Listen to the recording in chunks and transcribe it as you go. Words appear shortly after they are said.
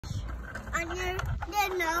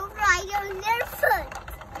right on their foot.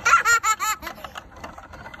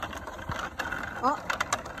 Oh,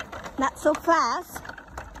 not so fast.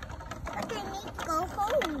 But I need to go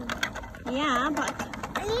home. Yeah, but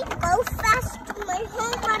I need to go fast to my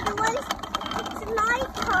home, otherwise it's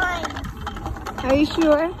night time. are you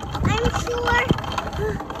sure? I'm sure.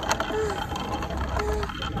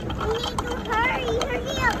 We need to hurry.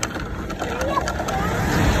 Hurry up. Hurry up.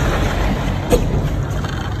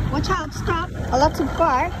 Watch out, stop. Oh, that's too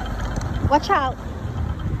far. Watch out.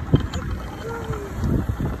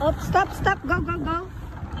 Oh, stop, stop. Go, go, go.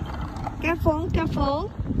 Careful,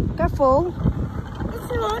 careful, careful.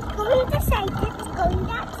 It's not going this side, it's going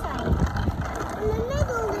that side. In the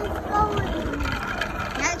middle is going.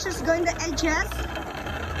 Yeah, it's just going the edges.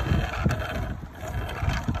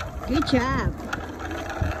 Good job.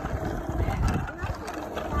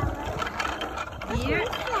 Here.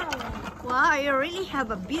 Wow, you really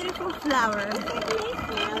have a beautiful flower.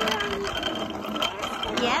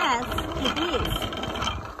 Yes, it is.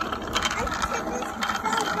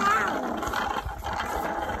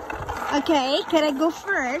 Okay, can I go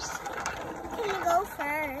first? Can you go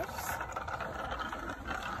first?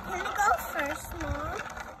 Can you go first, Mom?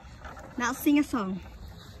 Now sing a song.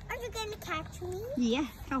 Are you going to catch me? Yeah,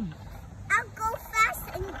 come. I'll go fast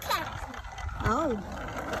and you catch me. Oh.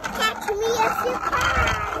 Catch me if you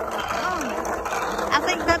can. Oh. I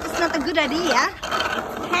think that is not a good idea.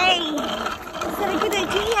 Hey, it's not a good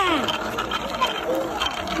idea.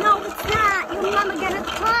 No, it's not. Your mama gonna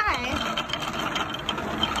try.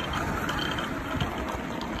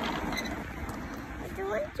 I don't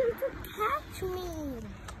want you to catch me.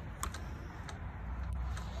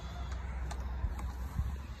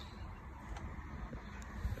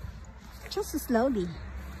 Just slowly.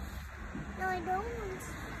 No, I don't want to.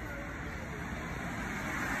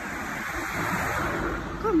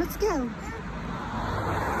 Come, let's go. Go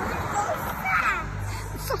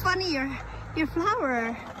fast. It's so funny, your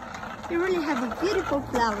flower. You really have a beautiful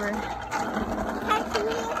flower. Catch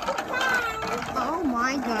me if you can. Oh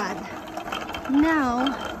my God. No.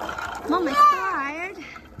 Mom is tired.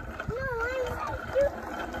 No,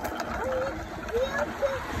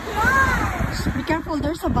 I'm Be careful,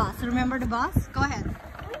 there's a bus. Remember the bus? Go ahead.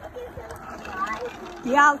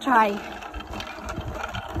 Yeah, I'll try.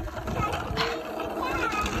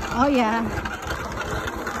 Oh yeah.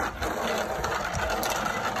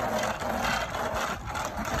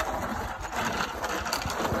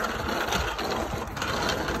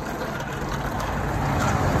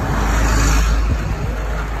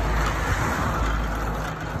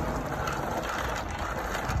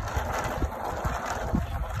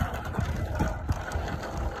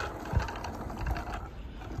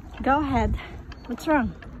 Go ahead. What's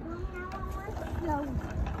wrong?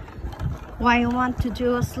 Why you want to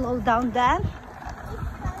do a slow down then?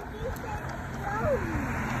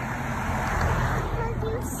 Because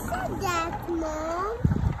you said that, Mom.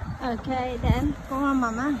 Okay then. Come on,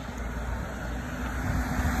 Mama.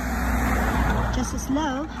 Just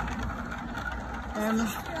slow.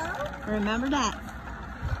 Remember that.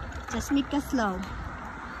 Just make it slow.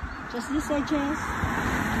 Just this edges.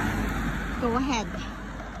 Go ahead.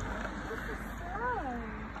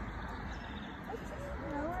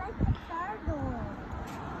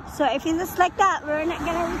 So if it's just like that, we're not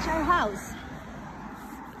gonna reach our house.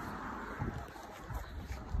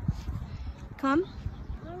 Come.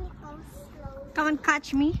 Come and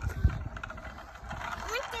catch me. I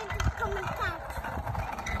want you to come and catch.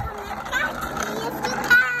 Come and catch me if you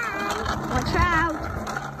can. Watch out.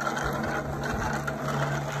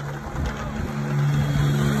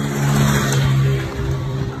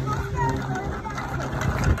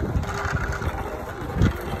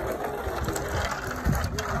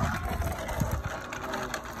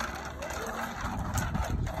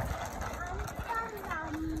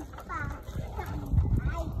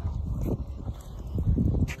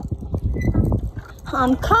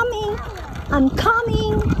 I'm coming. I'm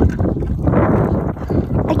coming.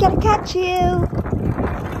 I gotta catch you.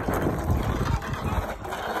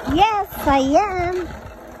 Yes, I am.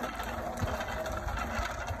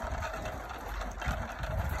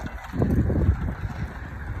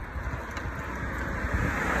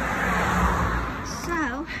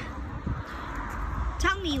 So,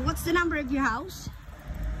 tell me, what's the number of your house?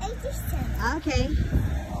 87. Okay.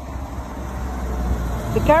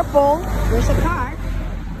 Be careful. There's a car.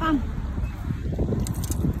 Come.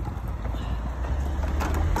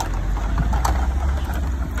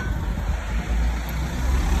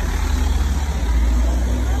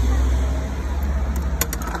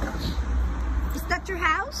 Is that your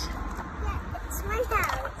house? Yeah, it's my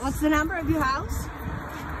house. What's the number of your house?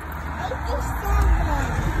 87.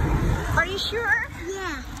 sure?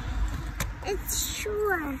 Yeah. It's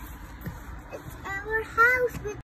sure. It's our house.